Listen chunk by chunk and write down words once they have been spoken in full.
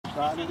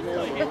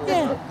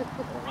Yeah.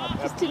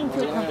 Just didn't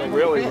feel comfortable.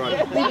 Really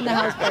running. Leaving the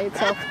house by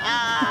itself.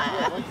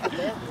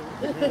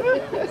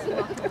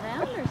 Walking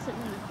around or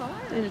sitting in the car?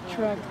 In a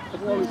truck.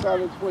 As long as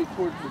on its way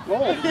towards the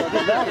goal, it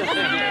doesn't matter.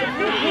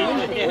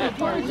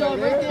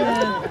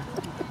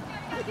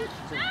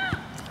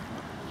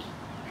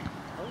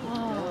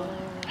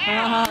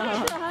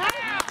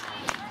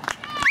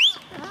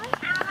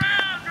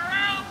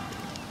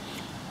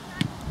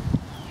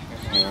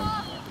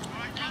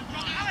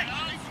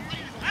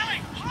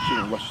 She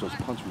shouldn't rush those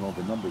punts with all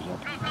the numbers up.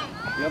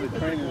 The other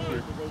trainers are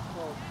the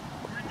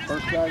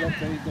first guy that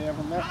they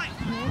ever met.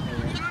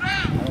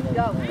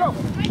 Go. Don't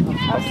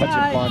touch it,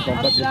 Blanc. Don't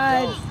touch it.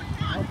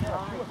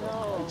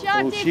 Good job,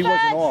 defense. She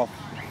wasn't off.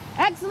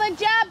 Excellent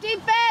job,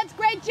 defense.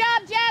 Great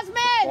job,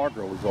 Jasmine.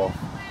 Margaret was off.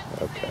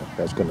 Okay,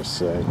 I was going to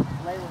say.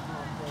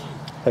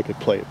 I could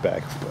play it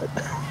back, but.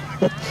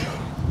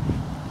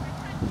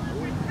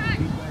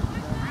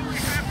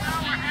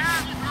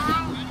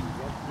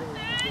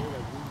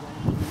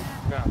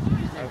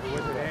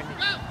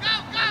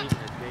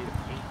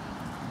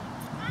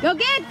 Go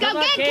get,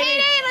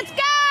 Katie. Let's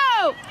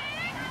go.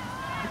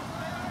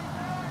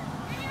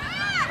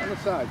 On the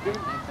side. Give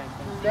it,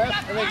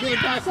 Steph, and then give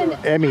it back to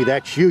her. Emmy,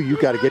 that's you. You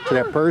got to get to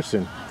that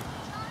person.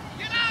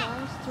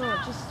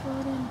 Just throw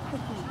it in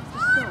quickly.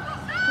 Just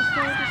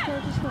go.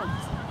 Just go.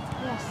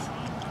 Yes.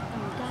 Oh,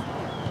 you got it.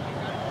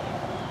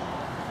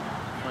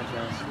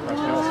 Come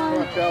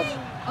on, Chelsea.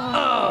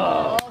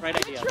 Oh, right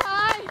idea. Good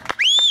try.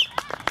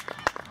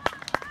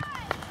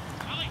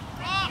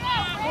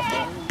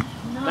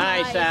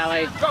 Nice,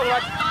 Allie. Go,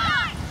 Lex.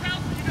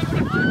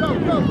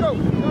 Go.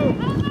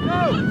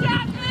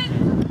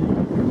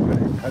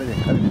 Cut it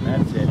in.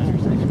 That's it.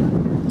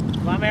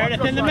 Come on,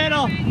 Meredith, in the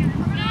middle.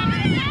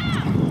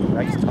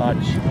 Nice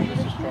touch.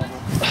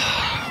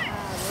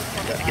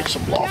 Gotta get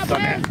some loft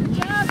on that.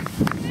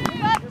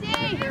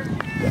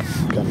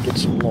 Gotta get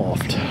some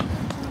loft.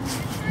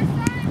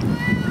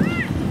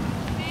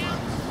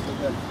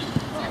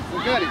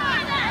 Good.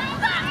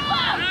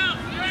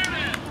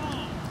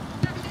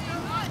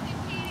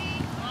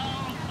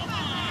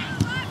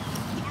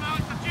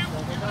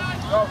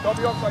 Go, don't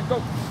be offside, go.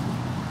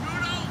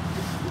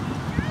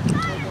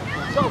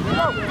 Go.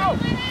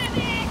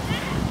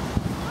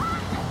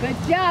 Good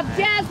job,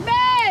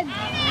 Jasmine.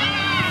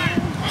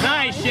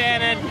 Nice,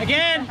 Shannon.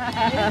 Again. Be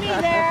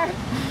there.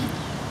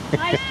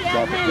 Nice,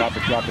 Jasmine. Drop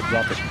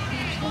it.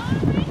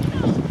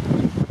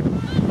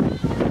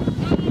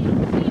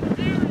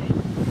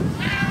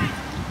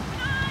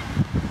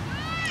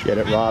 Get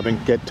it, Robin.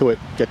 Get to it.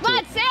 Come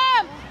on,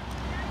 Sam.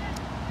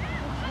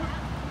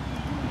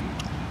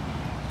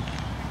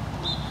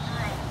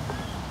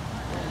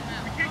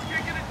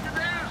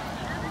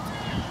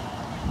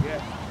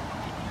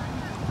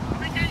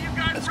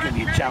 That's going to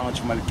be a challenge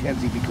for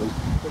Mackenzie because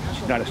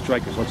she's not a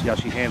striker, so let's see how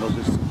she handles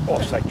this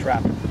offside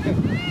trap.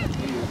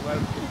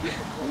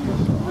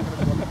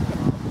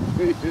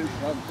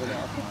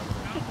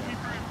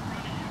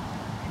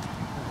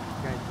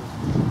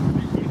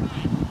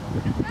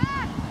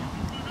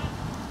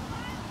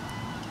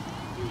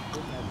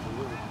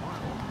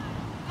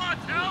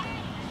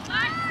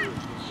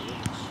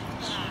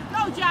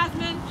 Go,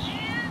 Jasmine.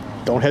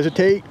 Don't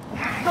hesitate.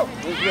 Go.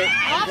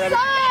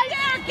 Offside.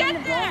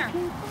 Get there.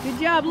 Good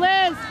job,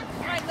 Liz.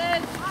 All right,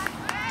 Liz.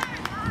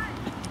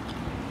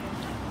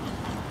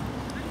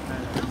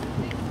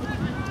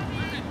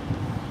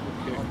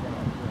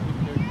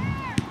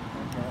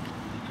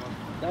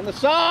 Down the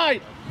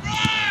side.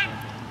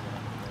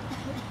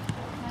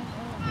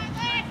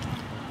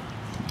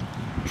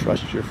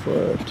 Trust your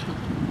foot.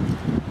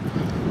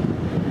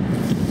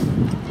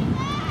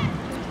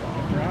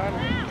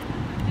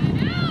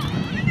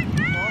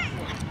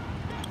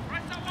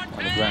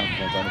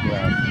 On the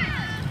ground.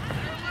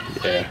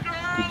 Yeah.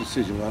 Good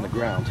decision. We're on the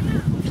ground.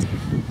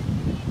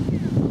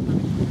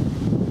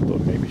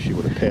 Thought maybe she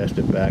would have passed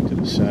it back to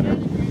the center.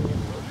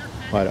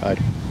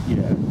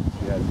 Yeah.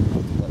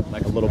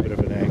 Like a little bit of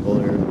an angle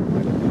there.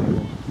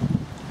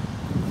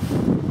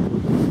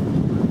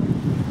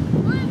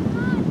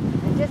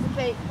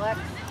 Anticipate, Lex.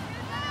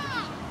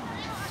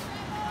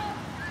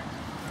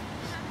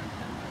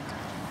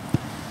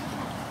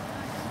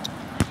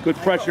 Good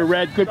pressure,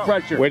 Red. Good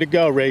pressure. Way to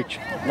go, Rach.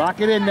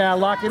 Lock it in now.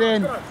 Lock it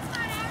in. All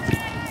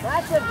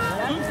That's it.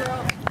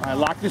 Girl. right,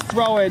 lock this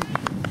throw in. Hey,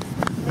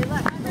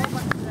 Lex.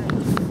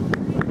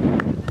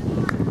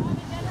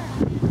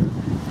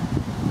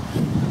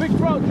 Big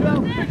throw,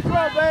 Joe. Big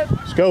throw, babe.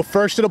 Let's go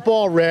first to the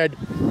ball, Red.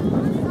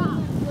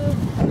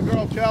 Good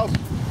girl, Chelsea.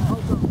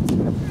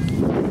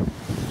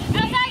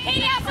 Outside,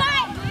 Katie,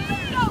 outside.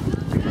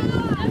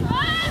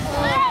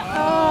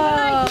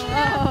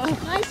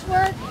 Nice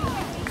work.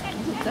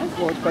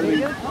 Well, it's better than...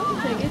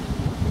 Take it.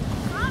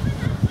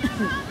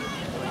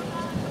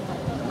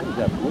 What was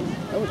that, blue?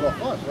 That was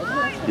off us,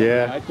 wasn't it?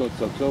 Yeah, I thought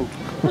so, too.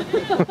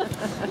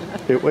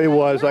 it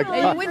was.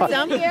 Hey, you win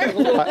some here.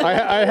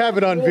 I have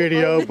it on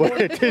video,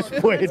 but at this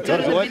point it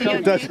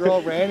doesn't. The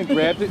girl ran and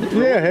grabbed it.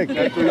 Yeah, heck,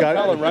 That's what you're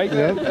telling, right?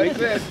 Yeah. Like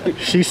this.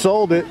 She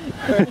sold it.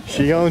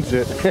 She owns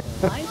it. We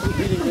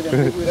didn't get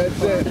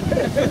That's it.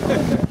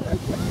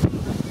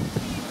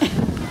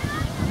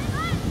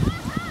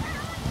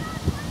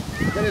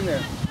 Get in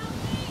there.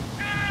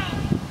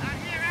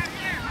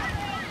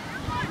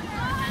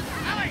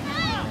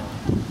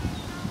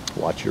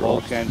 Watch your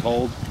Hold, off. Ken,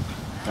 hold.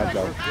 Let's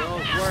go.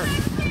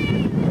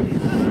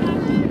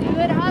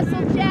 Good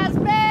hustle,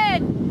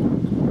 Jasmine.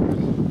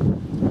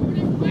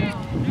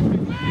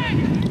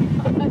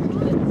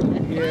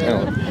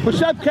 Yeah.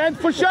 Push up, Ken,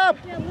 push up.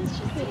 Yeah, let's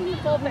just see you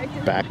fall back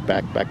to Back.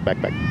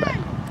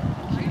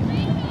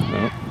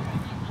 No.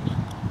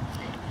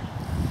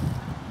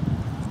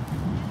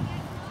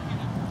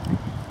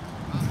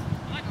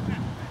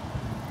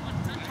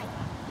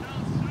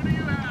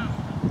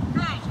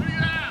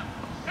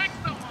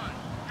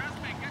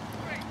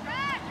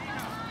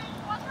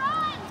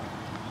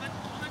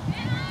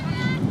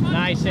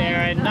 Nice,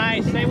 Aaron.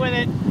 Nice. Stay with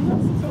it.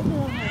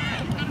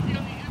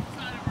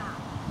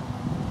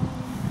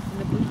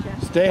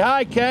 Stay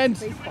high, Ken.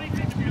 Come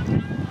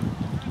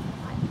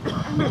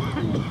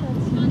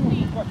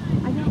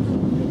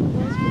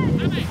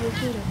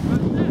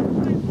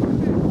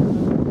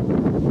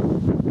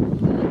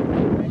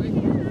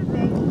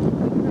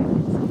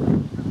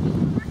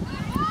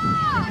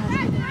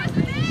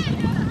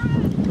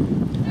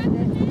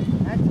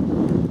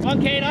on,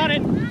 Kate, on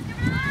it.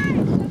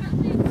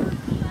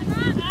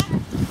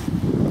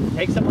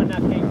 Take someone now,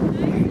 Kate.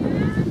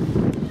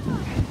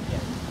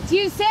 It's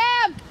you,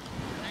 Sam.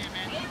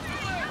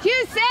 It's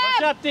you, Sam.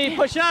 Push up, D.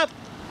 Push up.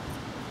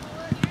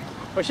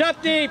 Push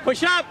up, D.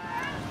 Push up.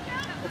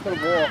 Look at the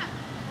ball.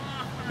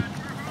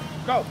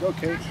 Go. Go,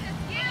 Kate.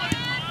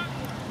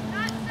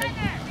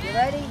 You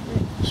ready?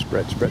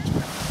 Spread.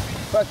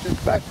 Touch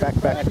it. Back.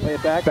 Play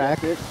it back.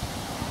 Back. That's it.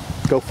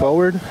 Go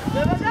forward. Go.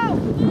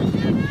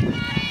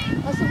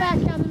 Hustle back,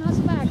 Calvin.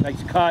 Hustle back.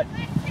 Nice cut.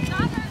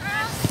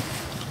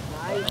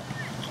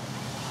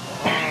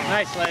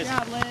 Nice, Liz. Good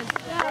job, Liz.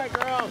 All right,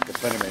 girl.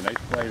 Defender, nice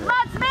play. Come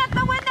on,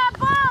 Samantha, win that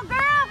ball,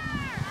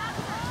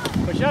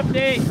 girl. Push up,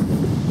 D.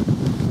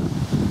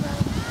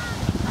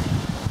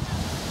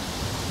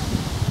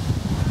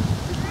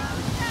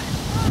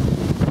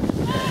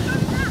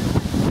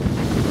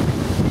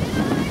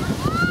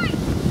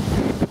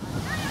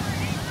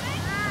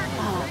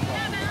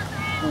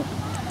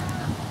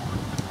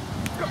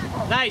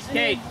 Nice,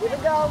 Kate.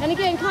 And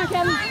again, come on,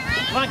 Kevin.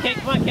 Come on, Kate.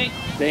 Come on, Kate.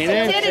 Stay in.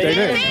 Stay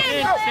in.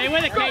 Stay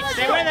with it, Kate.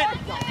 Stay with it.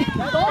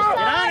 Get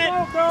on it.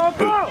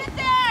 Get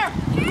there.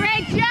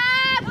 Great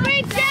job.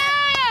 Great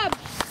job.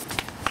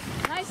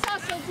 Nice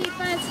hustle,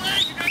 defense.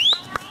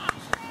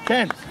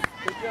 Ken.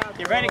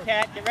 Get ready,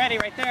 Kat. Get ready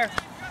right there.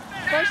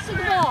 First to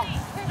the ball.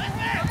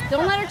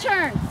 Don't let her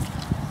turn.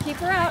 Keep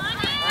her out.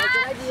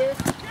 Good idea.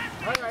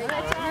 All right.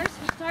 That's ours.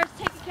 Stars,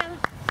 take it, Kevin.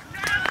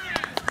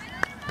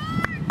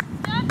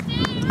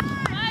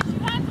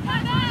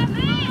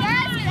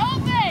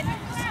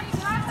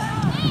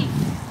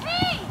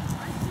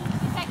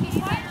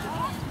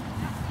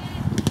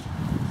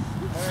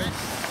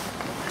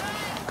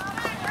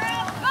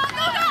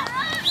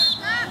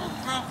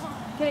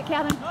 Get it,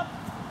 Calvin.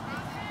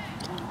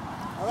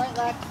 All right,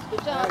 Lex.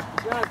 Good job.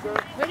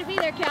 Way to be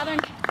there, Calvin.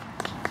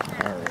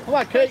 Come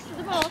on, Kate. First to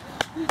the ball.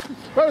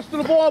 First to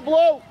the ball,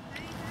 Blue.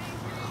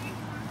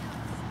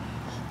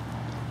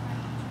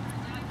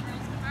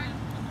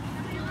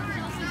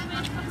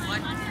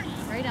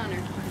 Right on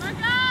her.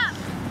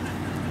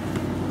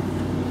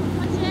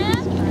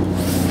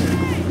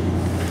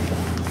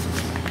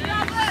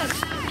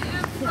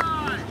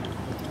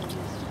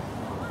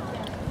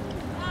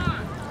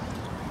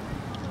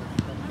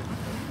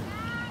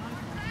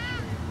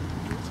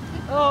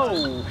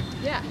 Oh.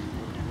 Yeah.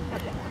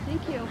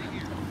 Thank you.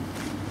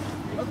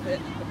 A little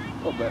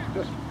bit.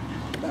 Just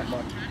that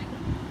much.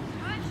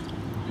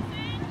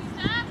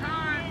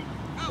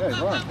 Hey,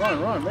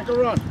 run. Make a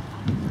run.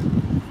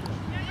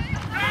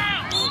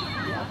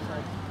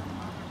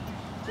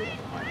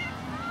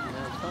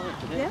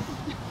 Yeah.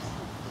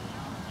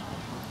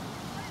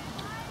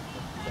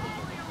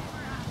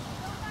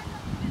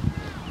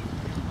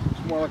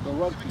 It's more like a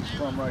rugby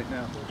scrum right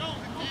now.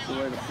 That's the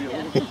way to feel.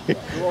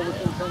 We're over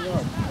 10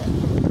 yards.